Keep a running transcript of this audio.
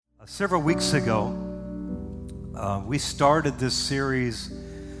Several weeks ago, we started this series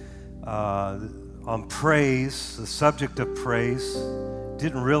on praise, the subject of praise.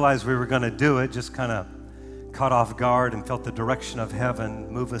 Didn't realize we were going to do it, just kind of caught off guard and felt the direction of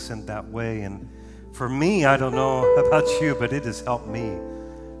heaven move us in that way. And for me, I don't know about you, but it has helped me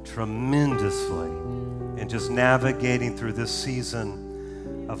tremendously in just navigating through this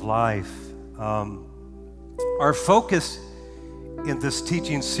season of life. Our focus in this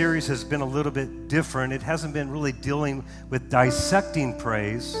teaching series has been a little bit different. It hasn't been really dealing with dissecting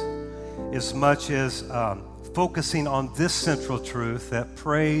praise as much as focusing on this central truth that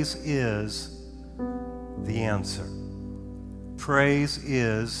praise is the answer. Praise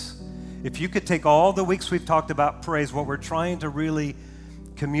is, if you could take all the weeks we've talked about praise, what we're trying to really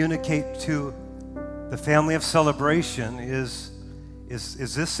communicate to the family of celebration is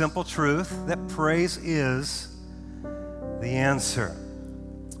this simple truth that praise is the answer.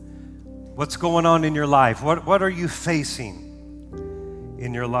 What's going on in your life? What are you facing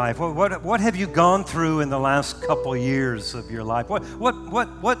in your life? What have you gone through in the last couple years of your life?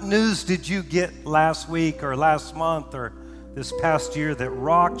 What news did you get last week or last month or this past year that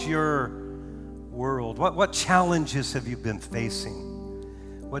rocked your world? What challenges have you been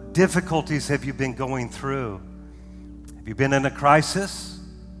facing? What difficulties have you been going through? Have you been in a crisis?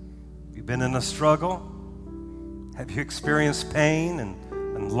 Have you been in a struggle? Have you experienced pain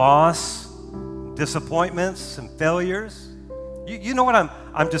and loss, disappointments and failures? You know what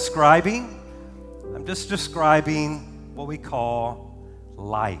I'm describing? I'm just describing what we call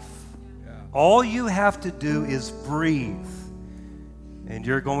life. Yeah. All you have to do is breathe, and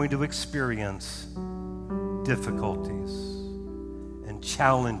you're going to experience difficulties and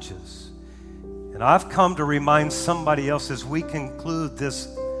challenges. And I've come to remind somebody else as we conclude this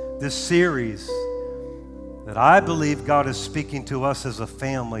series that I believe God is speaking to us as a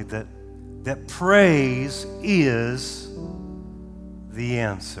family that praise is the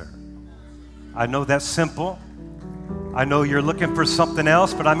answer. I know that's simple. I know you're looking for something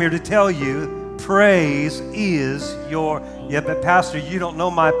else, but I'm here to tell you, praise is but Pastor, you don't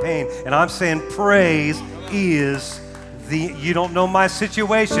know my pain. And I'm saying praise is you don't know my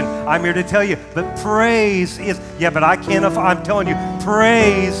situation. I'm here to tell you, but praise is, but I can't, I'm telling you,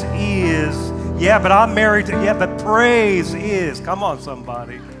 praise is, but I'm married to, but praise is, come on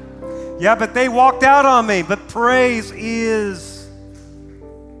somebody. But they walked out on me, but praise is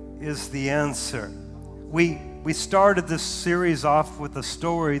the answer. We started this series off with a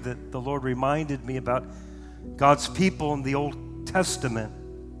story that the Lord reminded me about God's people in the Old Testament,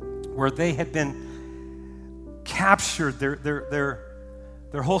 where they had been captured. Their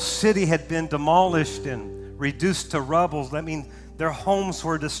whole city had been demolished and reduced to rubble. That means their homes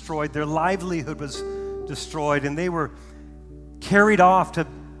were destroyed, their livelihood was destroyed, and they were carried off to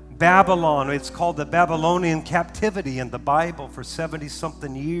Babylon. It's called the Babylonian captivity in the Bible for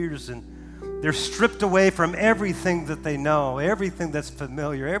 70-something years, and they're stripped away from everything that they know, everything that's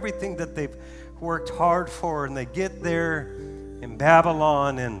familiar, everything that they've worked hard for, and they get there in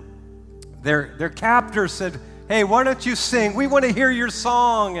Babylon, and their captors said, "Hey, why don't you sing? We want to hear your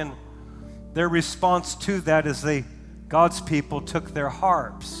song." And their response to that is God's people took their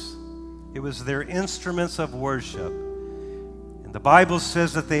harps. It was their instruments of worship. And the Bible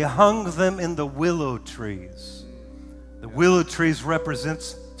says that they hung them in the willow trees. The willow trees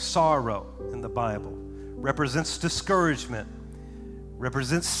represents sorrow in the Bible, represents discouragement,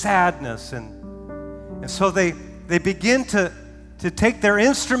 represents sadness. And so they begin to take their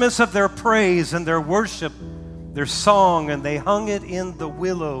instruments of their praise and their worship, their song, and they hung it in the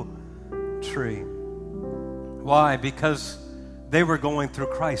willow tree. Why? Because they were going through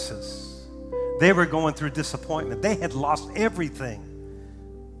crisis. They were going through disappointment. They had lost everything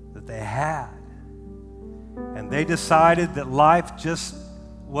that they had. And they decided that life just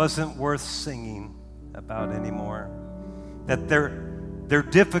wasn't worth singing about anymore. That their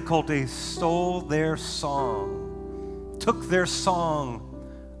difficulties stole their song, took their song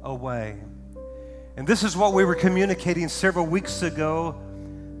away. And this is what we were communicating several weeks ago.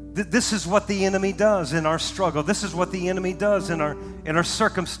 This is what the enemy does in our struggle. This is what the enemy does in our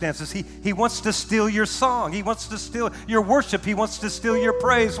circumstances. He wants to steal your song. He wants to steal your worship. He wants to steal your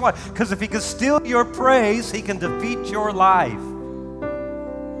praise. Why? Because if he can steal your praise, he can defeat your life.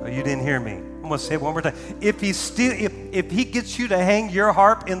 Oh, you didn't hear me. I'm going to say it one more time. If he gets you to hang your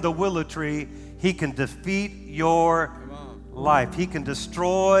harp in the willow tree, he can defeat your life. He can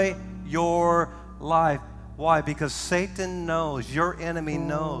destroy your life. Why? Because Satan knows, your enemy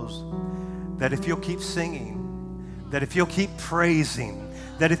knows, that if you'll keep singing, that if you'll keep praising,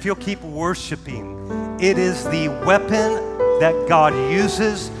 that if you'll keep worshiping, it is the weapon that God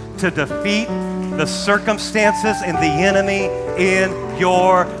uses to defeat the circumstances and the enemy in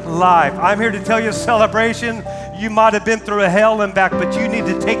your life. I'm here to tell you, celebration, you might have been through a hell and back, but you need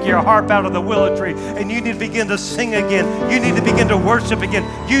to take your harp out of the willow tree and you need to begin to sing again. You need to begin to worship again.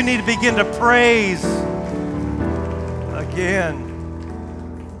 You need to begin to praise again.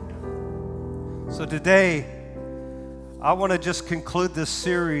 So today, I want to just conclude this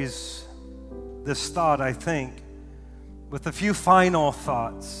series, this thought, I think, with a few final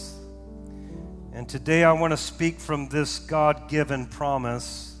thoughts. And today I want to speak from this God-given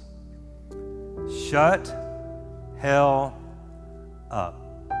promise: shut hell up.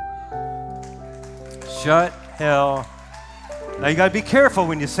 Shut hell. Now you got to be careful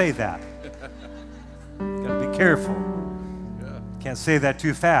when you say that. You got to be careful. Can't say that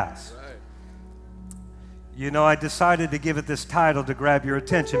too fast. You know, I decided to give it this title to grab your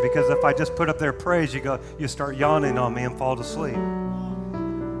attention, because if I just put up there praise, you start yawning on me and fall to sleep.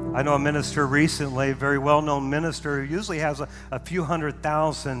 I know a minister recently, a very well-known minister who usually has a few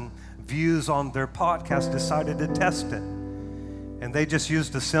 100,000 views on their podcast, decided to test it. And they just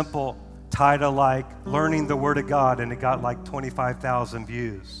used a simple title like Learning the Word of God, and it got like 25,000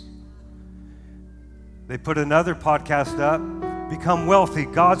 views. They put another podcast up, Become Wealthy,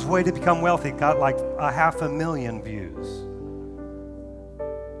 God's Way to Become Wealthy, got like 500,000 views.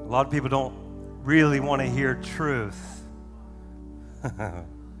 A lot of people don't really want to hear truth.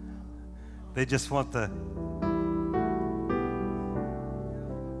 They just want the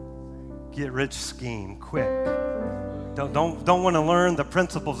get-rich scheme quick. Don't want to learn the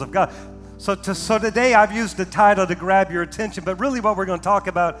principles of God. So today I've used the title to grab your attention, but really what we're going to talk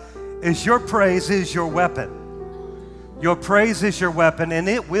about is your praise is your weapon. Your praise is your weapon, and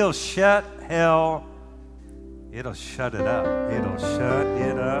it will shut hell. It'll shut it up. It'll shut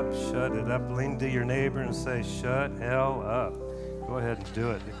it up, shut it up. Lean to your neighbor and say, shut hell up. Go ahead and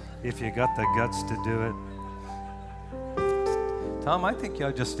do it if you got the guts to do it. Tom, I think you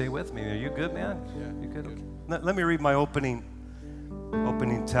ought to just stay with me. Are you good, man? Yeah. You good? Okay. Let me read my opening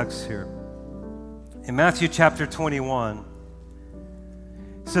text here. In Matthew chapter 21,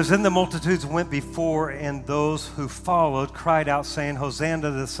 it says, "Then the multitudes went before, and those who followed cried out, saying, Hosanna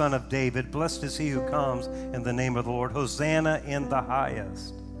to the Son of David. Blessed is he who comes in the name of the Lord. Hosanna in the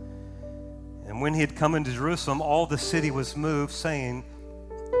highest. And when he had come into Jerusalem, all the city was moved, saying,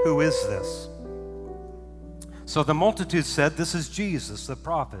 Who is this? So the multitude said, This is Jesus, the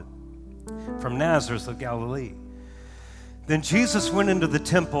prophet, from Nazareth of Galilee. Then Jesus went into the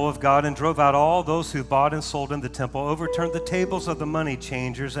temple of God and drove out all those who bought and sold in the temple, overturned the tables of the money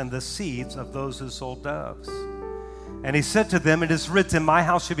changers and the seats of those who sold doves. And he said to them, It is written, My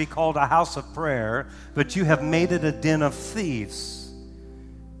house shall be called a house of prayer, but you have made it a den of thieves.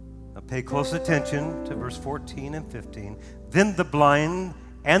 Now pay close attention to verse 14 and 15. Then the blind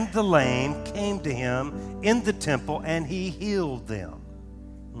and the lame came to him in the temple, and he healed them.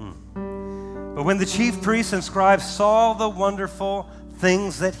 But when the chief priests and scribes saw the wonderful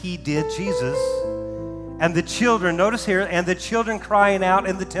things that he did, Jesus, and the children, notice here, and the children crying out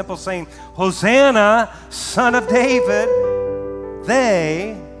in the temple saying, Hosanna, Son of David,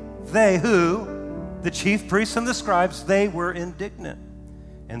 they who, the chief priests and the scribes, they were indignant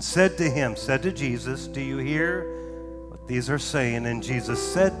and said to Jesus, Do you hear what these are saying? And Jesus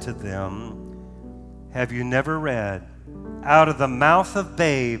said to them, Have you never read, out of the mouth of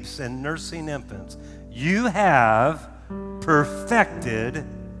babes and nursing infants, you have perfected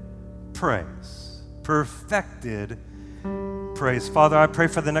praise. Perfected praise. Father, I pray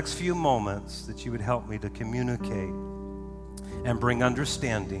for the next few moments that you would help me to communicate and bring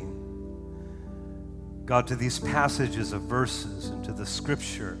understanding, God, to these passages of verses and to the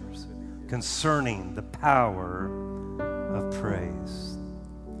scriptures concerning the power of praise.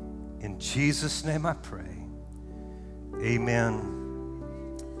 In Jesus' name I pray. Amen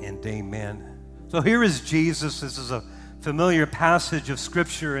and amen. So here is Jesus. This is a familiar passage of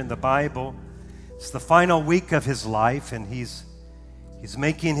Scripture in the Bible. It's the final week of his life, and he's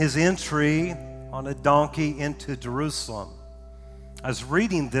making his entry on a donkey into Jerusalem. I was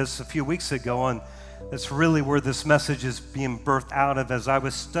reading this a few weeks ago, and that's really where this message is being birthed out of as I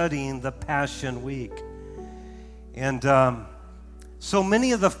was studying the Passion Week. And so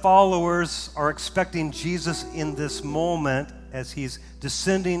many of the followers are expecting Jesus in this moment as he's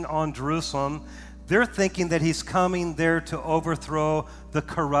descending on Jerusalem. They're thinking that he's coming there to overthrow the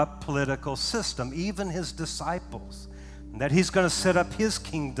corrupt political system, even his disciples, and that he's going to set up his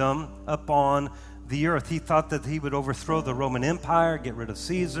kingdom upon the earth. He thought that he would overthrow the Roman Empire, get rid of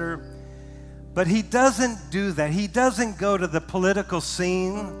Caesar. But he doesn't do that. He doesn't go to the political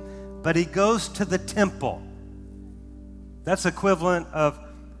scene, but he goes to the temple. That's equivalent of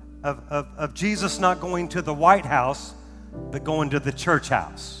of Jesus not going to the White House, but going to the church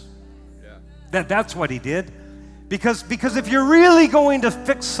house. Yeah. That's what he did. Because if you're really going to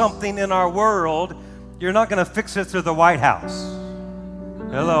fix something in our world, you're not going to fix it through the White House.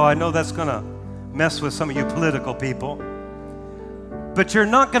 Hello, I know that's going to mess with some of you political people. But you're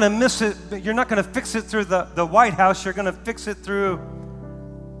not going to miss it. You're not going to fix it through the White House. You're going to fix it through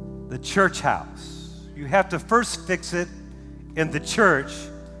the church house. You have to first fix it in the church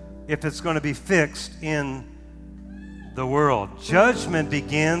if it's going to be fixed in the world. Judgment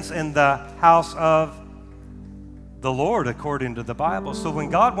begins in the house of the Lord, according to the Bible. So when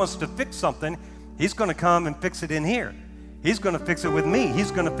God wants to fix something, he's going to come and fix it in here. He's going to fix it with me.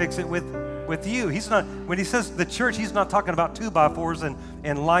 He's going to fix it with you. He's not, when he says the church, he's not talking about 2x4s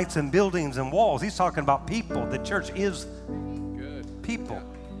and lights and buildings and walls. He's talking about people. The church is people.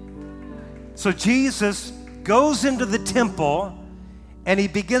 So Jesus goes into the temple and he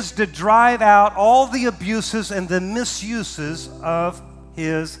begins to drive out all the abuses and the misuses of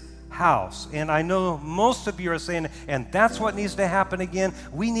his house. And I know most of you are saying, and that's what needs to happen again.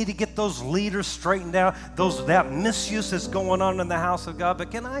 We need to get those leaders straightened out, that misuse that's going on in the house of God.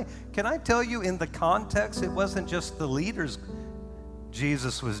 But can I tell you, in the context, it wasn't just the leaders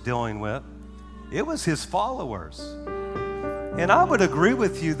Jesus was dealing with. It was his followers. And I would agree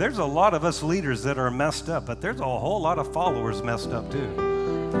with you, there's a lot of us leaders that are messed up, but there's a whole lot of followers messed up too.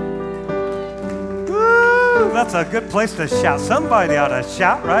 Woo, that's a good place to shout. Somebody ought to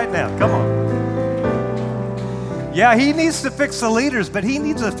shout right now. Come on. Yeah, he needs to fix the leaders, but he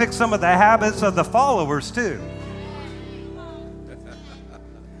needs to fix some of the habits of the followers too.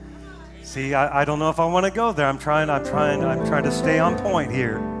 See, I don't know if I want to go there. I'm trying to stay on point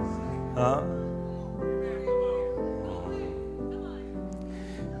here.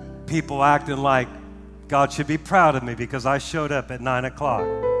 People acting like God should be proud of me because I showed up at 9 o'clock.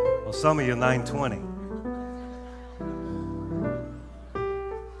 Well, some of you 9:20.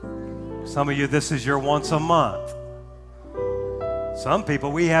 Some of you, this is your once a month. Some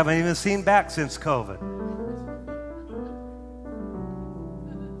people we haven't even seen back since COVID.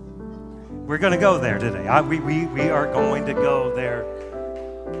 We're going to go there today. We are going to go there.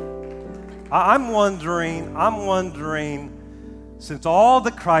 I'm wondering, since all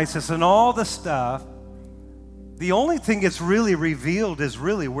the crisis and all the stuff, the only thing that's really revealed is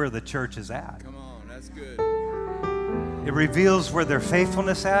really where the church is at. Come on, that's good. It reveals where their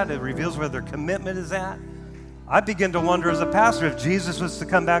faithfulness at. It reveals where their commitment is at. I begin to wonder as a pastor, if Jesus was to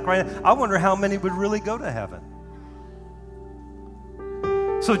come back right now, I wonder how many would really go to heaven.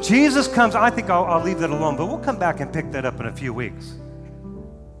 So Jesus comes, I think I'll leave that alone, but we'll come back and pick that up in a few weeks.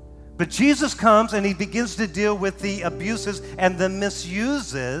 But Jesus comes and he begins to deal with the abuses and the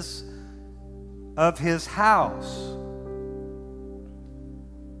misuses of his house.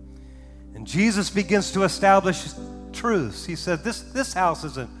 And Jesus begins to establish truths. He said, this house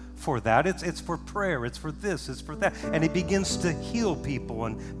isn't for that. It's for prayer. It's for this. It's for that. And he begins to heal people,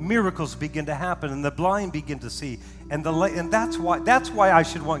 and miracles begin to happen, and the blind begin to see. And that's why I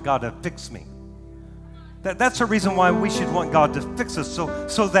should want God to fix me. That's the reason why we should want God to fix us, so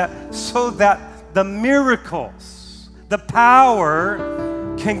that the miracles, the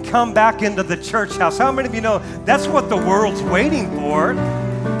power can come back into the church house. How many of you know that's what the world's waiting for?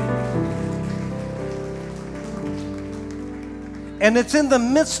 And it's in the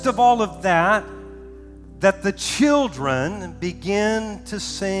midst of all of that the children begin to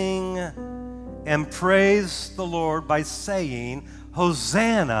sing and praise the Lord by saying,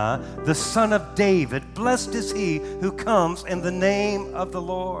 Hosanna, the Son of David, blessed is he who comes in the name of the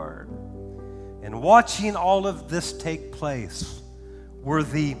Lord. And watching all of this take place were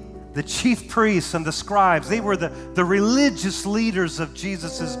the chief priests and the scribes. They were the religious leaders of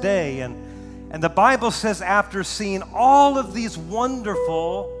Jesus' day. And the Bible says, after seeing all of these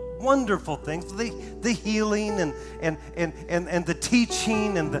wonderful things, the healing and the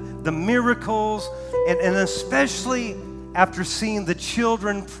teaching and the miracles, and especially after seeing the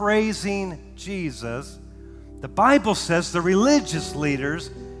children praising Jesus, the Bible says the religious leaders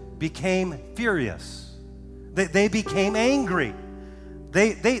became furious. They became angry.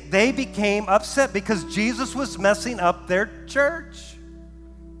 They became upset because Jesus was messing up their church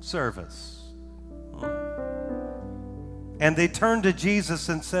service. And they turned to Jesus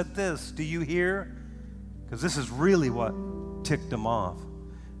and said this, do you hear? Because this is really what ticked them off.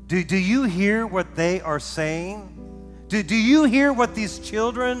 Do you hear what they are saying? Do you hear what these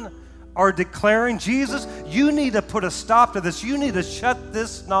children are declaring? Jesus, you need to put a stop to this. You need to shut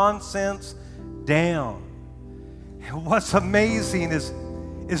this nonsense down. And what's amazing is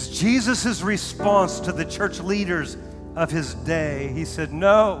Jesus' response to the church leaders of his day, he said,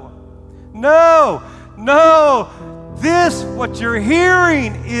 no, no, no. This, what you're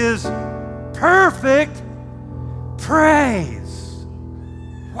hearing, is perfect praise.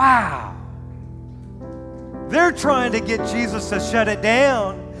 Wow. They're trying to get Jesus to shut it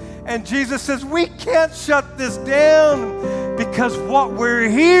down. And Jesus says, we can't shut this down because what we're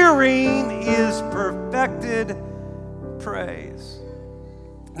hearing is perfected praise.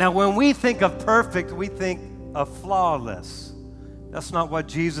 Now, when we think of perfect, we think of flawless. That's not what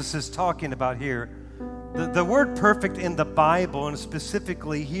Jesus is talking about here. The word perfect in the Bible, and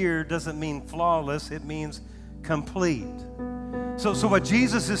specifically here, doesn't mean flawless. It means complete. So what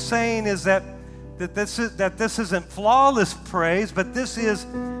Jesus is saying is that this isn't flawless praise, but this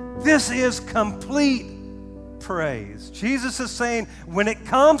is complete praise. Jesus is saying, when it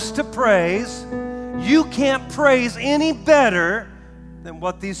comes to praise, you can't praise any better than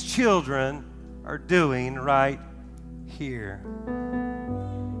what these children are doing right here.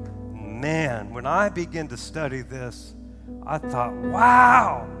 Man, when I began to study this, I thought,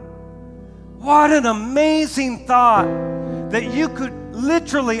 wow, what an amazing thought that you could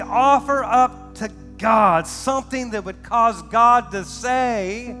literally offer up to God something that would cause God to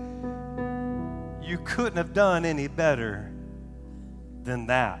say, you couldn't have done any better than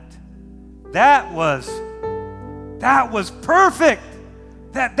that. That was perfect.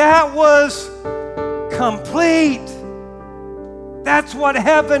 That was complete. That's what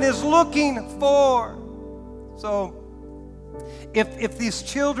heaven is looking for. So, if these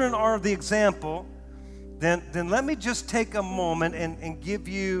children are the example, then let me just take a moment and give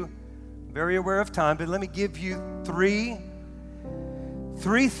you, very aware of time, but let me give you three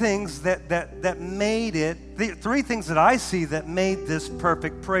things that made it, three things that I see that made this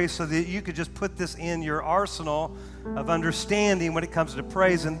perfect praise, so that you could just put this in your arsenal of understanding when it comes to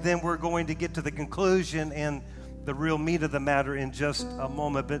praise. And then we're going to get to the conclusion and the real meat of the matter in just a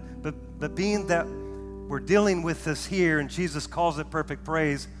moment. But being that we're dealing with this here, and Jesus calls it perfect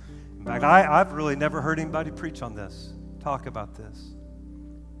praise. In fact, I've really never heard anybody preach on this, talk about this.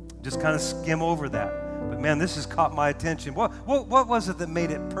 Just kind of skim over that. But man, this has caught my attention. What was it that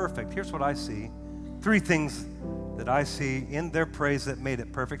made it perfect? Here's what I see. Three things that I see in their praise that made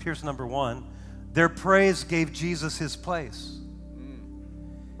it perfect. Here's number one. Their praise gave Jesus his place.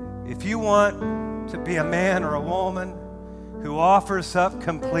 If you want to be a man or a woman who offers up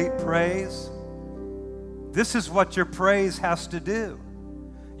complete praise, this is what your praise has to do.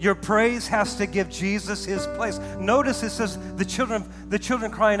 Your praise has to give Jesus his place. Notice it says the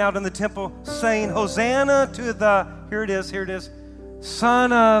children crying out in the temple, saying, Hosanna to the, here it is,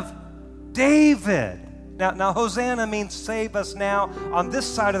 Son of David. Now, Hosanna means save us now. On this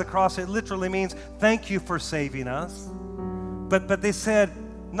side of the cross, it literally means thank you for saving us. But they said,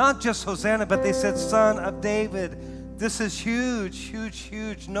 not just Hosanna, but they said Son of David. This is huge, huge,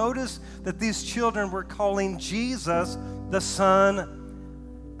 huge. Notice that these children were calling Jesus the Son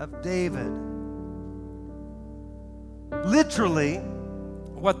of David. Literally,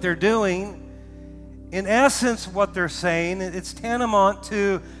 what they're doing, in essence, what they're saying, it's tantamount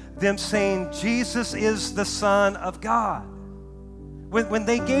to them saying Jesus is the Son of God. When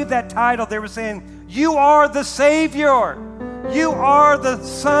they gave that title, they were saying, you are the Savior. You are the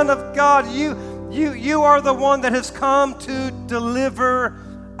Son of God. You are the one that has come to deliver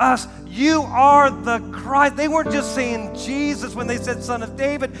us. You are the Christ. They weren't just saying Jesus when they said Son of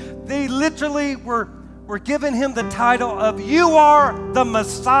David. They literally were giving him the title of you are the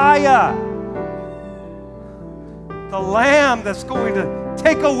Messiah, the Lamb that's going to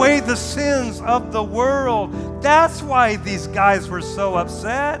take away the sins of the world. That's why these guys were so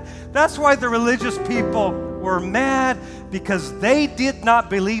upset. That's why the religious people were mad, because they did not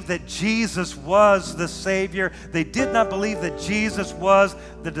believe that Jesus was the Savior. They did not believe that Jesus was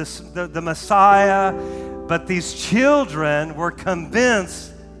the Messiah. But these children were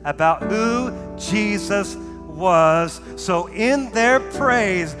convinced about who Jesus was. So in their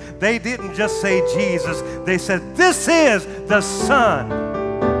praise, they didn't just say Jesus. They said, this is the Son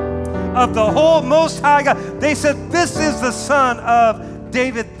of the whole Most High God. They said, this is the Son of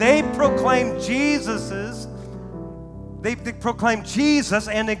David. They proclaimed They proclaimed Jesus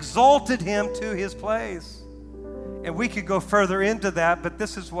and exalted him to his place. And we could go further into that, but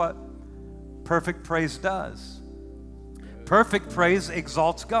this is what perfect praise does. Perfect praise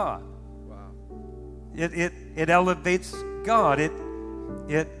exalts God. Wow. It elevates God.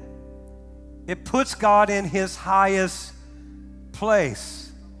 It puts God in his highest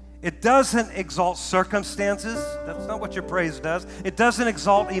place. It doesn't exalt circumstances. That's not what your praise does. It doesn't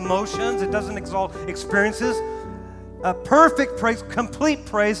exalt emotions. It doesn't exalt experiences. Perfect praise, complete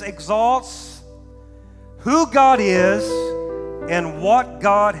praise exalts who God is and what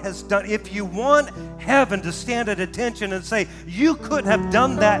God has done. If you want heaven to stand at attention and say, you couldn't have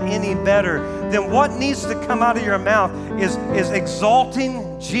done that any better, then what needs to come out of your mouth is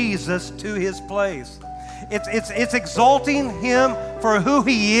exalting Jesus to his place. It's exalting him for who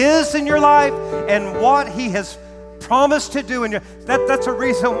he is in your life and what he has promised to do in your. That's a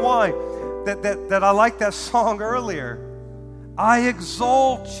reason why that I like that song earlier. I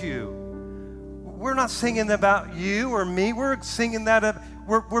exalt you. We're not singing about you or me. We're singing that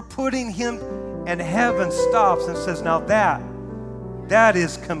we're putting him, and heaven stops and says, now that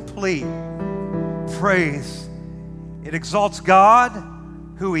is complete praise. It exalts God,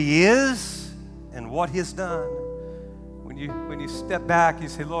 who he is, and what he has done. When you step back, you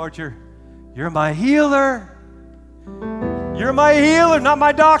say, Lord, you're my healer. You're my healer, not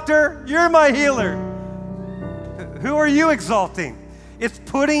my doctor. You're my healer. Who are you exalting? It's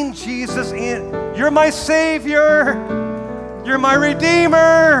putting Jesus in. You're my Savior. You're my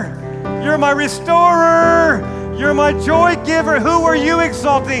Redeemer. You're my Restorer. You're my joy giver. Who are you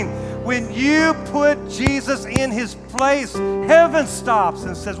exalting? When you put Jesus in his place, heaven stops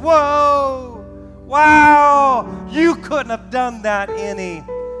and says, whoa, wow, you couldn't have done that any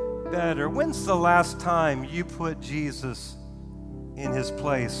better. When's the last time you put Jesus in his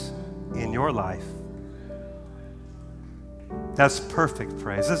place in your life? That's perfect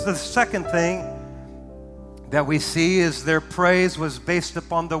praise. This is the second thing that we see is their praise was based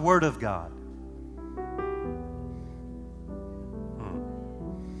upon the Word of God.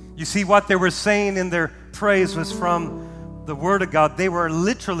 You see, what they were saying in their praise was from the Word of God. They were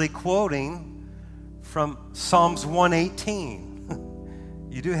literally quoting from Psalms 118.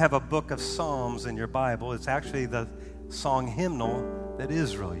 You do have a book of Psalms in your Bible. It's actually the song hymnal that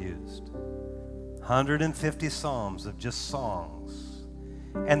Israel used. 150 Psalms of just songs.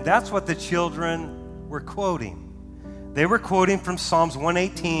 And that's what the children were quoting. They were quoting from Psalms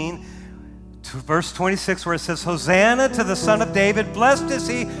 118 to verse 26, where it says, Hosanna to the Son of David. Blessed is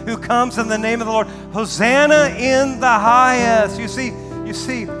he who comes in the name of the Lord. Hosanna in the highest. You see,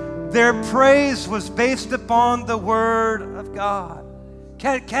 their praise was based upon the Word of God.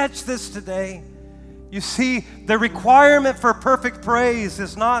 Catch this today. You see, the requirement for perfect praise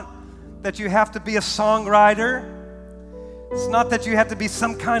is not that you have to be a songwriter. It's not that you have to be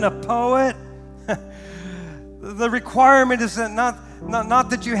some kind of poet. The requirement is that not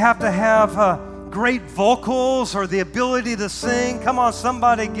that you have to have great vocals or the ability to sing. Come on,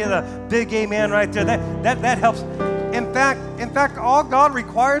 somebody get a big amen right there. That helps. In fact, all God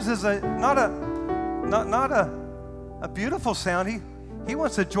requires is not a beautiful sound. He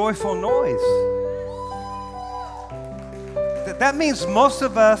wants a joyful noise. That means most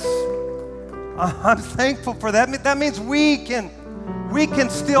of us, I'm thankful for that. That means we can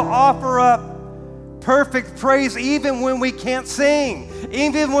still offer up perfect praise even when we can't sing,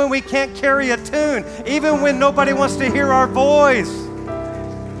 even when we can't carry a tune, even when nobody wants to hear our voice.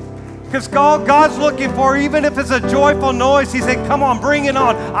 Because God's looking for, even if it's a joyful noise, he said, come on, bring it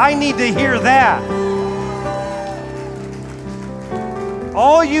on. I need to hear that.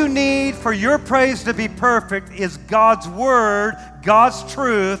 All you need for your praise to be perfect is God's word, God's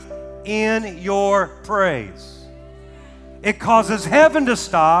truth in your praise. It causes heaven to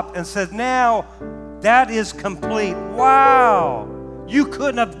stop and says, now that is complete. Wow, you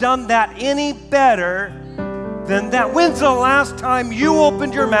couldn't have done that any better than that. When's the last time you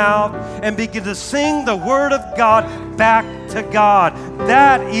opened your mouth and began to sing the word of God back to God?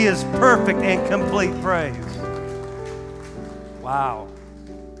 That is perfect and complete praise. Wow.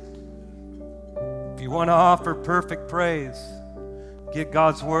 If you want to offer perfect praise, get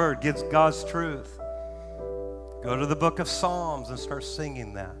God's word, get God's truth. Go to the book of Psalms and start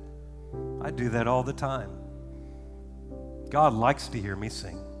singing that. I do that all the time. God likes to hear me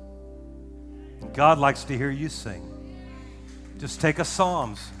sing. God likes to hear you sing. Just take a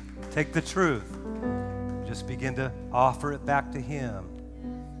Psalms, take the truth, just begin to offer it back to him,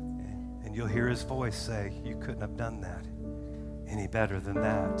 and you'll hear his voice say, you couldn't have done that any better than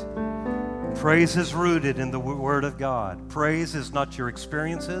that. Praise is rooted in the Word of God. Praise is not your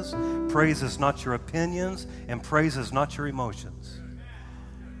experiences. Praise is not your opinions. And praise is not your emotions.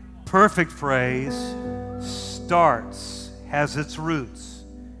 Perfect praise has its roots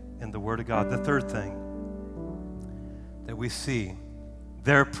in the Word of God. The third thing that we see,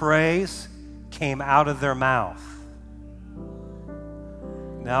 their praise came out of their mouth.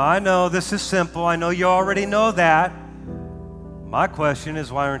 Now, I know this is simple. I know you already know that. My question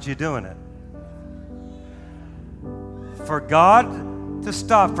is, why aren't you doing it? For God to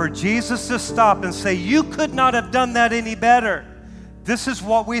stop, for Jesus to stop and say, you could not have done that any better. This is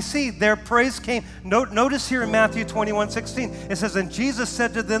what we see. Their praise came. Notice here in Matthew 21:16, it says, and Jesus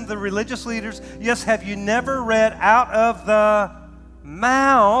said to them, the religious leaders, yes, have you never read out of the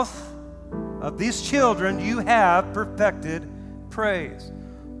mouth of these children you have perfected praise?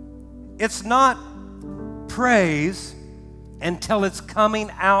 It's not praise until it's coming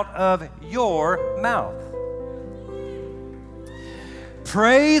out of your mouth.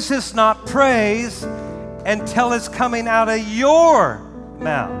 Praise is not praise until it's coming out of your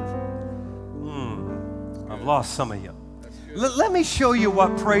mouth. I've lost some of you. Let me show you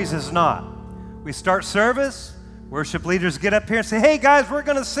what praise is not. We start service, worship leaders get up here and say, hey guys, we're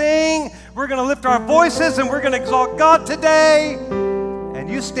going to sing, we're going to lift our voices, and we're going to exalt God today. And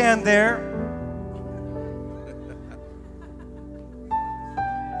you stand there.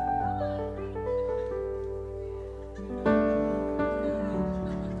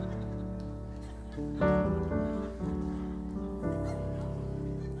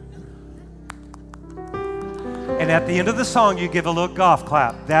 And at the end of the song, you give a little golf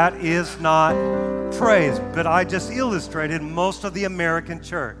clap. That is not praise. But I just illustrated most of the American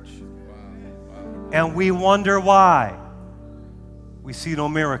church. And we wonder why we see no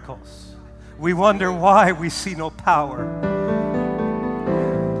miracles. We wonder why we see no power.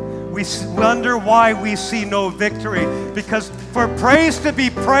 We wonder why we see no victory. Because for praise to be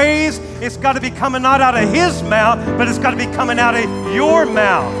praise, it's got to be coming not out of His mouth, but it's got to be coming out of your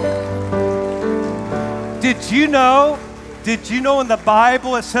mouth. Did you know in the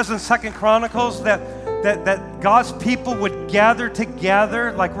Bible it says in 2 Chronicles that God's people would gather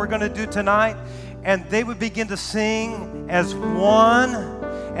together like we're going to do tonight, and they would begin to sing as one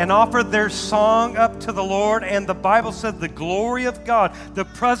and offer their song up to the Lord, and the Bible said the glory of God, the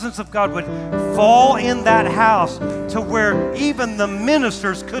presence of God would fall in that house to where even the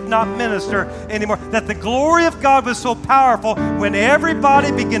ministers could not minister anymore. That the glory of God was so powerful when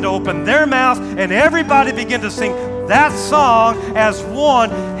everybody began to open their mouth and everybody began to sing that song as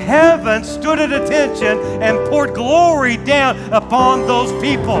one, heaven stood at attention and poured glory down upon those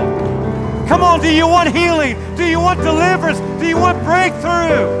people. Come on, do you want healing? Do you want deliverance? Do you want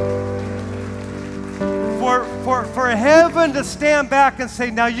breakthrough? For heaven to stand back and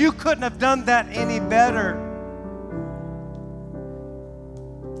say, now you couldn't have done that any better.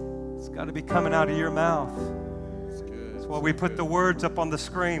 It's got to be coming out of your mouth. That's why we put the words up on the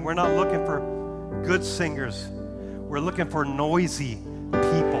screen. We're not looking for good singers. We're looking for noisy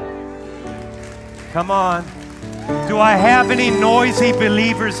people. Come on. Do I have any noisy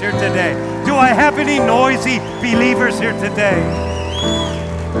believers here today? Do I have any noisy believers here today?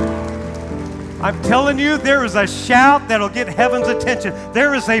 I'm telling you, there is a shout that'll get heaven's attention.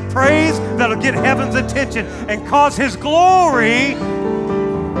 There is a praise that'll get heaven's attention and cause His glory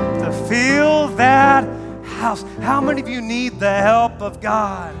to fill that house. How many of you need the help of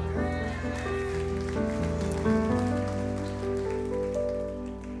God?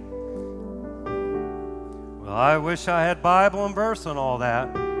 Well, I wish I had Bible and verse on all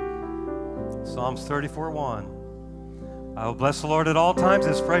that. Psalms 34:1. I will bless the Lord at all times.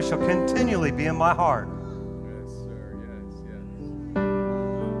 His praise shall continually be in my heart. Yes, sir.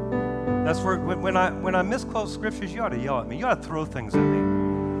 Yes. That's where when I misquote scriptures, you ought to yell at me. You ought to throw things at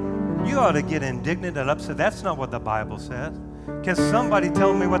me. You ought to get indignant and upset. That's not what the Bible says. Can somebody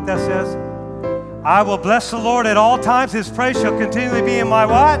tell me what that says? I will bless the Lord at all times. His praise shall continually be in my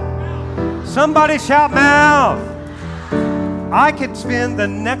what? Somebody shout mouth. I could spend the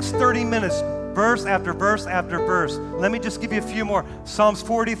next 30 minutes verse after verse after verse. Let me just give you a few more. Psalms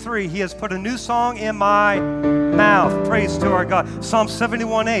 43, He has put a new song in my mouth. Praise to our God. Psalm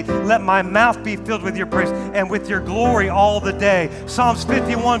 71:8, let my mouth be filled with your praise and with your glory all the day. Psalms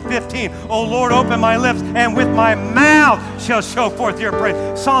 51:15, O Lord, open my lips, and with my mouth shall show forth your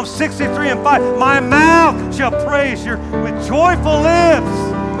praise. Psalm 63:5, my mouth shall praise you with joyful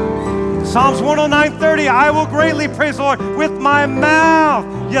lips. Psalms 109:30, I will greatly praise the Lord with my mouth.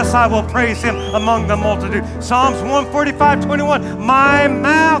 Yes, I will praise Him among the multitude. Psalms 145:21, my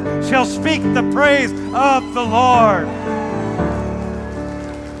mouth shall speak the praise of the Lord.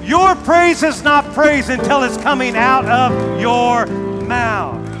 Your praise is not praise until it's coming out of your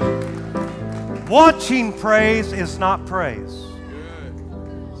mouth. Watching praise is not praise.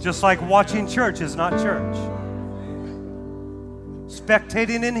 Just like watching church is not church.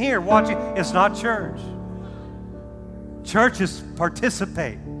 Spectating in here, watching, is not church. Church is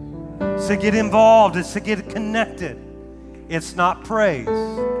participate. It's to get involved. It's to get connected. It's not praise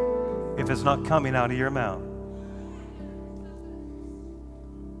if it's not coming out of your mouth.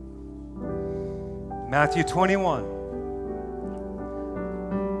 Matthew 21.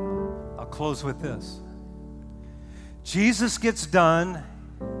 I'll close with this. Jesus gets done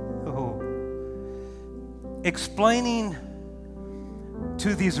explaining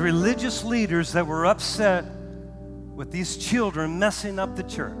to these religious leaders that were upset with these children messing up the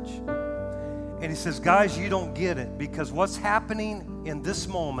church. And he says, guys, you don't get it, because what's happening in this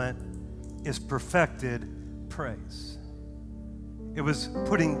moment is perfected praise. It was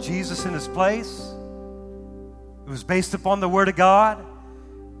putting Jesus in his place. It was based upon the Word of God,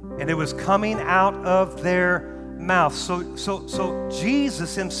 and it was coming out of their mouth. So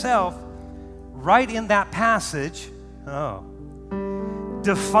Jesus himself, right in that passage,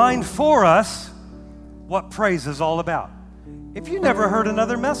 defined for us what praise is all about. If you never heard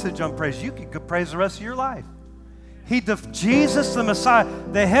another message on praise, you could praise the rest of your life. Jesus, the Messiah,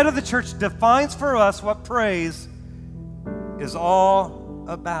 the head of the church, defines for us what praise is all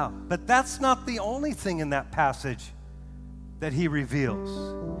about. But that's not the only thing in that passage that he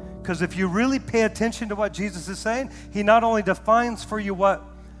reveals. Because if you really pay attention to what Jesus is saying, he not only defines for you what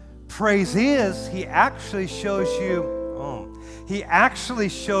praise is, he actually shows you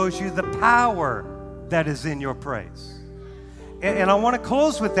the power that is in your praise. And I want to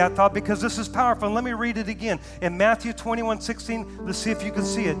close with that thought because this is powerful. And let me read it again. In Matthew 21:16, let's see if you can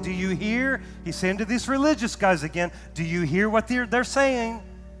see it. Do you hear? He's saying to these religious guys again, do you hear what they're saying?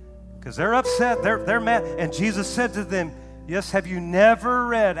 Because they're upset, they're mad. And Jesus said to them, yes, have you never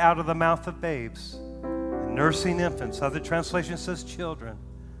read out of the mouth of babes and nursing infants? Other translation says children.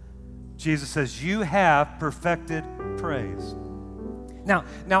 Jesus says, you have perfected praise. Now,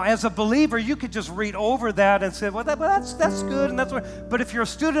 as a believer, you could just read over that and say, well, that's good, and that's what. But if you're a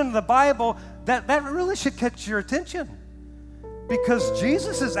student of the Bible, that really should catch your attention, because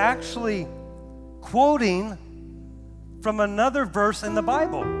Jesus is actually quoting from another verse in the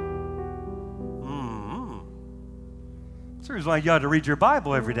Bible. That's the reason why you ought to read your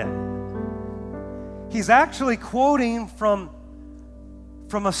Bible every day. He's actually quoting from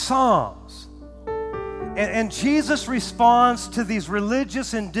a Psalms. And Jesus responds to these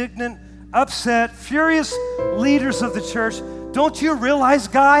religious, indignant, upset, furious leaders of the church. Don't you realize,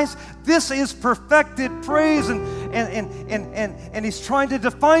 guys, this is perfected praise, and he's trying to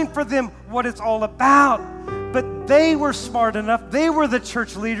define for them what it's all about. But they were smart enough, they were the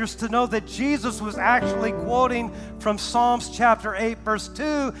church leaders, to know that Jesus was actually quoting from Psalms chapter 8, verse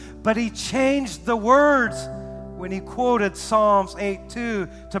 2, but he changed the words when he quoted Psalms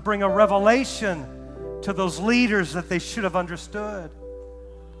 8:2 to bring a revelation to those leaders that they should have understood.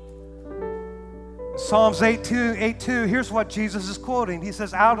 Psalms 8:2, here's what Jesus is quoting. He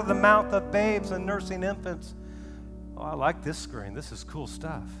says, out of the mouth of babes and nursing infants. Oh, I like this screen. This is cool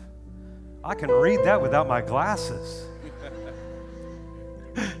stuff. I can read that without my glasses.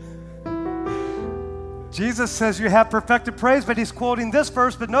 Jesus says you have perfected praise, but he's quoting this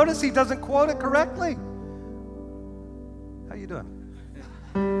verse, but notice he doesn't quote it correctly. How you doing?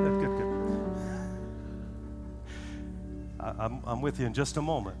 Good. I'm with you in just a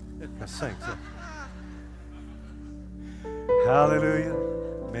moment. Let's sing. Hallelujah.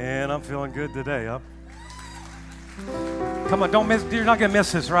 Man, I'm feeling good today, huh? Come on, don't miss. You're not going to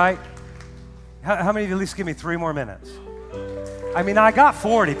miss this, right? How many of you at least give me 3 more minutes? I mean, I got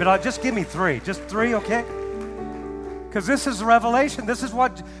 40, but just give me 3. Just 3, okay? Because this is revelation. This is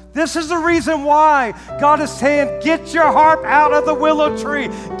the reason why God is saying, get your harp out of the willow tree.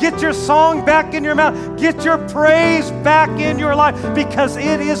 Get your song back in your mouth. Get your praise back in your life, because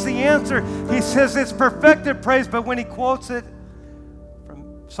it is the answer. He says it's perfected praise, but when he quotes it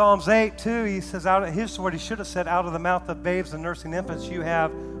from Psalms 8:2, he says, here's what he should have said, out of the mouth of babes and nursing infants, you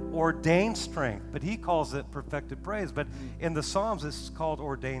have ordained strength. But he calls it perfected praise. But in the Psalms, it's called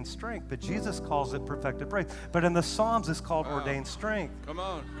ordained strength. But Jesus calls it perfected praise. But in the Psalms, it's called ordained strength. Come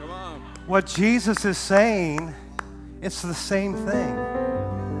on. What Jesus is saying, it's the same thing.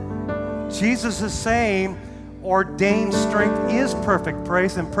 Jesus is saying ordained strength is perfect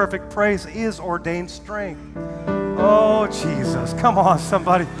praise, and perfect praise is ordained strength. Oh, Jesus. Come on,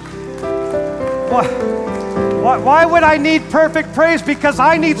 somebody. Why would I need perfect praise? Because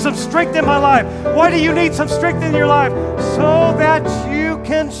I need some strength in my life. Why do you need some strength in your life? So that you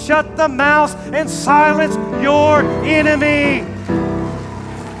can shut the mouth and silence your enemy.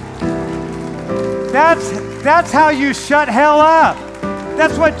 That's how you shut hell up.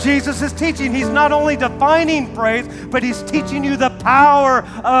 That's what Jesus is teaching. He's not only defining praise, but he's teaching you the power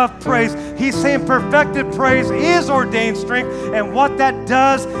of praise. He's saying perfected praise is ordained strength, and what that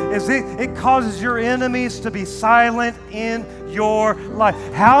does is it causes your enemies to be silent in your life.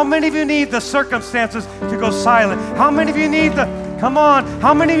 How many of you need the circumstances to go silent? How many of you need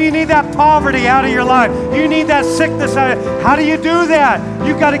how many of you need that poverty out of your life? You need that sickness out of it. How do you do that?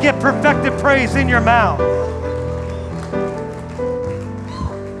 You got to get perfected praise in your mouth.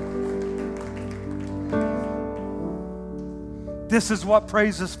 This is what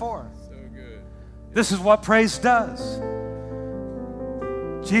praise is for. So good. This is what praise does.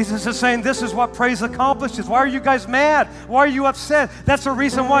 Jesus is saying this is what praise accomplishes. Why are you guys mad? Why are you upset? That's the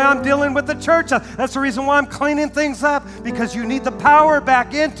reason why I'm dealing with the church. That's the reason why I'm cleaning things up, because you need the power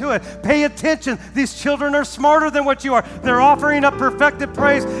back into it. Pay attention. These children are smarter than what you are. They're offering up perfected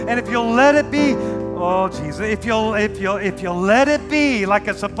praise, and if you'll let it be, oh Jesus, if you'll let it be like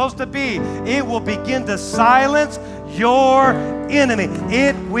it's supposed to be, it will begin to silence your enemy.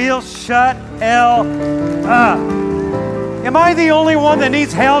 It will shut hell up. Am I the only one that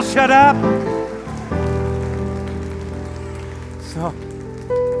needs hell shut up? So,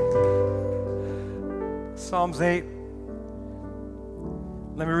 Psalms 8.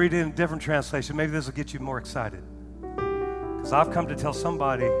 Let me read it in a different translation. Maybe this will get you more excited. Because I've come to tell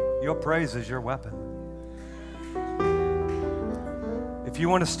somebody, your praise is your weapon. If you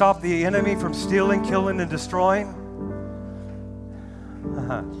want to stop the enemy from stealing, killing, and destroying,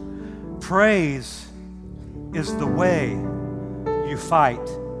 praise is the way you fight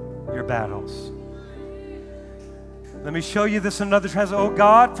your battles. Let me show you this in another translation. Oh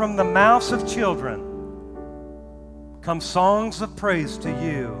God, from the mouths of children come songs of praise to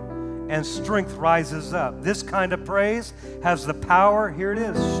you, and strength rises up. This kind of praise has the power, here it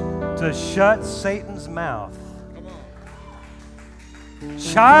is, to shut Satan's mouth.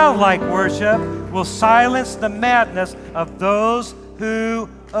 Childlike worship will silence the madness of those who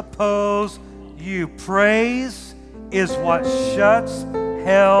oppose you. Praise is what shuts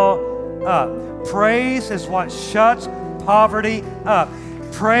hell up. Praise is what shuts poverty up.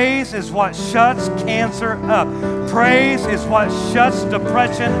 Praise is what shuts cancer up. Praise is what shuts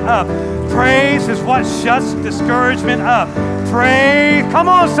depression up. Praise is what shuts discouragement up. Praise, come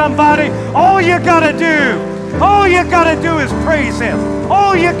on somebody, all you gotta do is praise Him.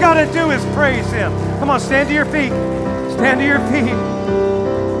 All you gotta do is praise Him. Come on, stand to your feet. Stand to your feet.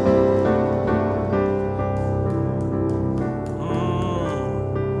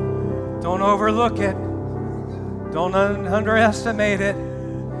 Don't overlook it. Don't underestimate it.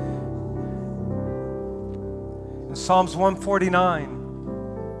 In Psalms 149,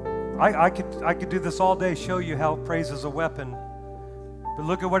 I could do this all day, show you how praise is a weapon. But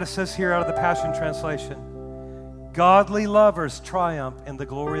look at what it says here out of the Passion Translation. Godly lovers triumph in the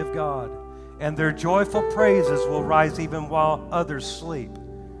glory of God, and their joyful praises will rise even while others sleep.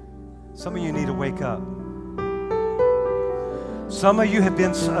 Some of you need to wake up. Some of you have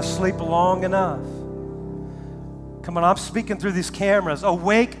been asleep long enough. Come on, I'm speaking through these cameras.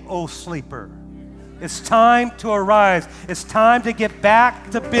 Awake, O sleeper. It's time to arise. It's time to get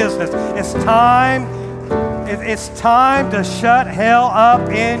back to business. It's time to shut hell up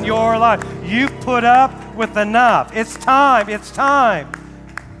in your life. You put up with enough. It's time.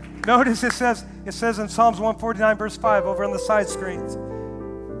 Notice it says in Psalms 149, verse 5, over on the side screens.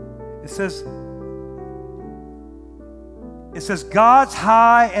 It says God's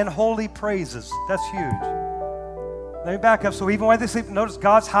high and holy praises. That's huge. Let me back up. So even while they sleep, notice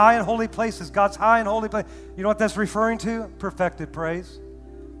God's high and holy places. God's high and holy place. You know what that's referring to? Perfected praise.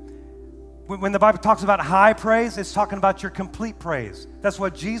 When the Bible talks about high praise, it's talking about your complete praise. That's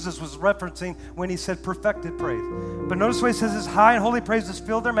what Jesus was referencing when he said perfected praise. But notice what he says is high and holy praises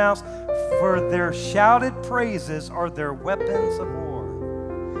fill their mouths, for their shouted praises are their weapons of war.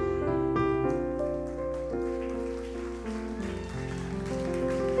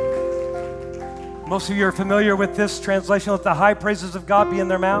 Most of you are familiar with this translation. Let the high praises of God be in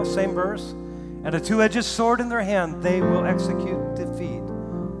their mouth, same verse. And a two-edged sword in their hand, they will execute defeat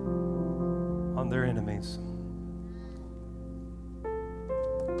on their enemies.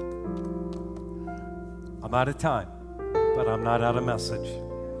 I'm out of time, but I'm not out of message.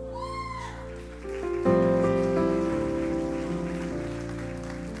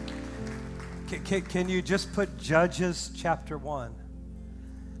 Can you just put Judges chapter 1?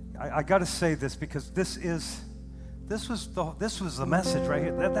 I got to say this because this was the message right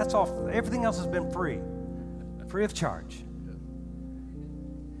here. That's all. Everything else has been free of charge.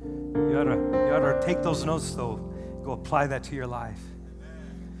 You ought to take those notes though. Go apply that to your life.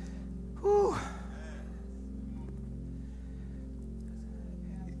 Whew.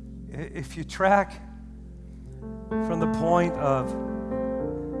 If you track from the point of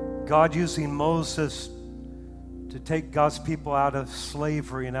God using Moses to take God's people out of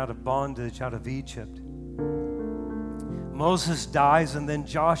slavery and out of bondage, out of Egypt. Moses dies and then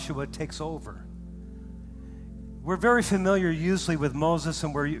Joshua takes over. We're very familiar usually with Moses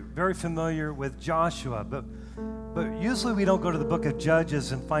and we're very familiar with Joshua, but usually we don't go to the book of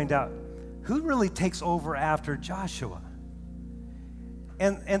Judges and find out who really takes over after Joshua.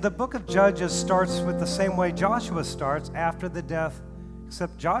 And the book of Judges starts with the same way Joshua starts, after the death,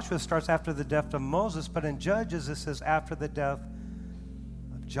 except Joshua starts after the death of Moses, but in Judges it says after the death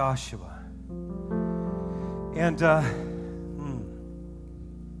of Joshua. And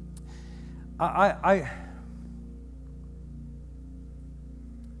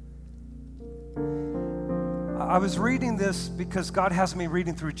I was reading this because God has me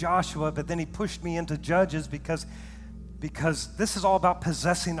reading through Joshua, but then he pushed me into Judges because this is all about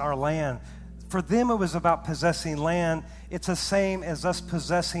possessing our land. For them, it was about possessing land. It's the same as us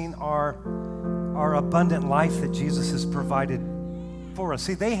possessing our abundant life that Jesus has provided for us.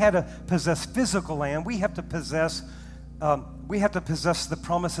 See, they had to possess physical land. We have to possess the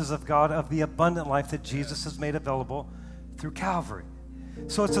promises of God of the abundant life that Jesus has made available through Calvary.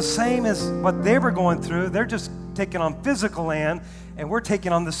 So it's the same as what they were going through. They're just taking on physical land, and we're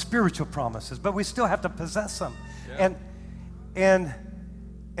taking on the spiritual promises, but we still have to possess them. Yeah. And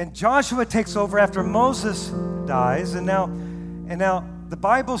Joshua takes over after Moses dies, and now the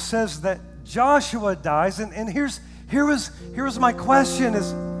Bible says that Joshua dies, and here was my question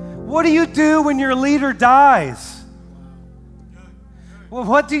is, what do you do when your leader dies? Well,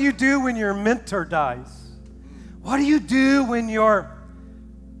 what do you do when your mentor dies? What do you do when your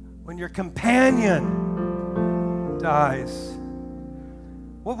companion dies?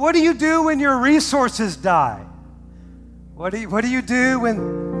 Well, what do you do when your resources die? What do you do when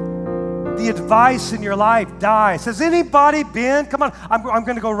the advice in your life dies? Has anybody been, come on, I'm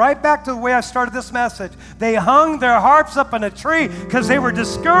going to go right back to the way I started this message. They hung their harps up in a tree because they were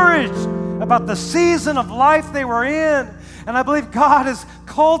discouraged about the season of life they were in. And I believe God has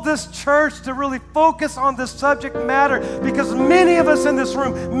called this church to really focus on this subject matter because many of us in this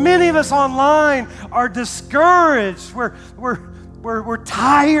room, many of us online are discouraged. We're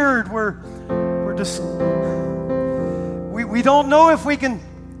tired. We don't know if we can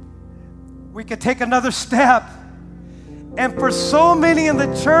take another step. And for so many in the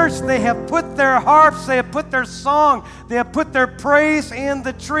church, they have put their harps, they have put their song, they have put their praise in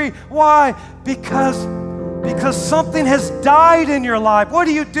the tree. Why? Because something has died in your life. What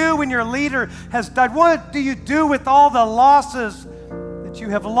do you do when your leader has died? What do you do with all the losses that you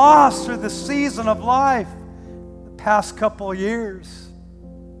have lost through the season of life the past couple of years?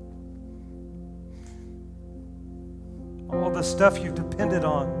 All the stuff you depended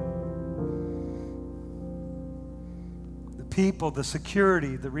on. The people, the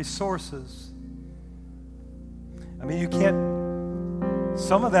security, the resources. I mean, you can't,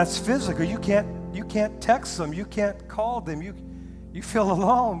 some of that's physical. You can't text them. You can't call them. You feel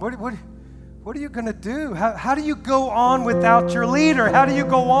alone. What are you going to do? How do you go on without your leader? How do you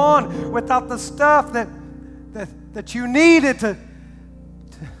go on without the stuff that you needed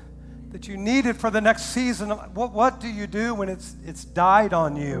that you needed for the next season? What do you do when it's died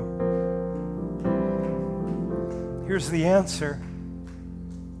on you? Here's the answer.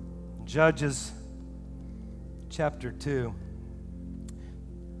 Judges chapter 2.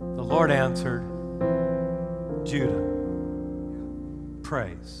 The Lord answered, Judah,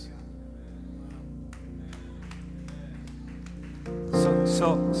 praise.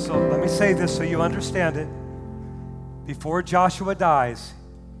 So let me say this so you understand it. Before Joshua dies,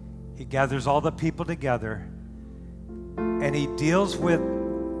 he gathers all the people together and he deals with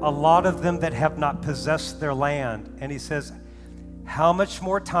a lot of them that have not possessed their land. And he says, how much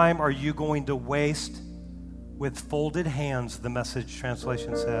more time are you going to waste with folded hands, the Message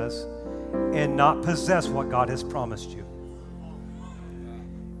translation says, and not possess what God has promised you?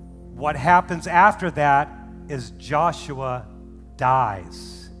 What happens after that is Joshua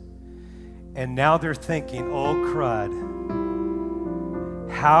dies. And now they're thinking, oh crud,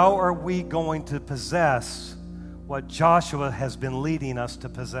 how are we going to possess what Joshua has been leading us to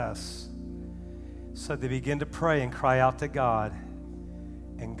possess? So they begin to pray and cry out to God.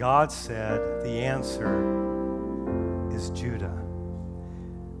 And God said, the answer is Judah.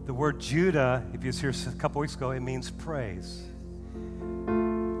 The word Judah, if you was here a couple weeks ago, it means praise.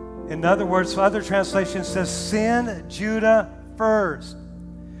 In other words, other translation says, send Judah first.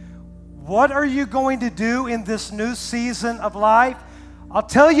 What are you going to do in this new season of life? I'll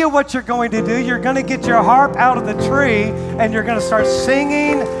tell you what you're going to do. You're going to get your harp out of the tree and you're going to start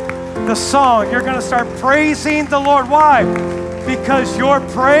singing the song. You're going to start praising the Lord. Why? Because your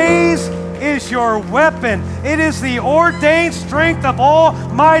praise is your weapon. It is the ordained strength of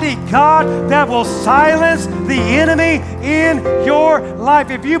Almighty God that will silence the enemy in your life.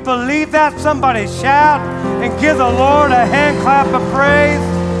 If you believe that, somebody shout and give the Lord a hand clap of praise.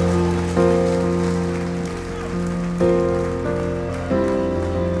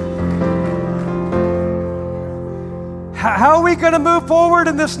 How are we going to move forward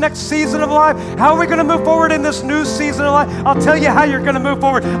in this next season of life? How are we going to move forward in this new season of life? I'll tell you how you're going to move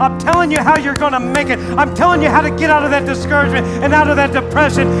forward. I'm telling you how you're going to make it. I'm telling you how to get out of that discouragement and out of that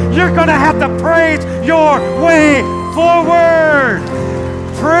depression. You're going to have to praise your way forward.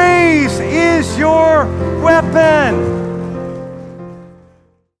 Praise is your weapon.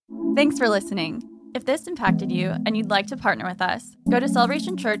 Thanks for listening. If this impacted you and you'd like to partner with us, go to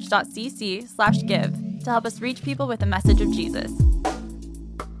celebrationchurch.cc/give to help us reach people with the message of Jesus.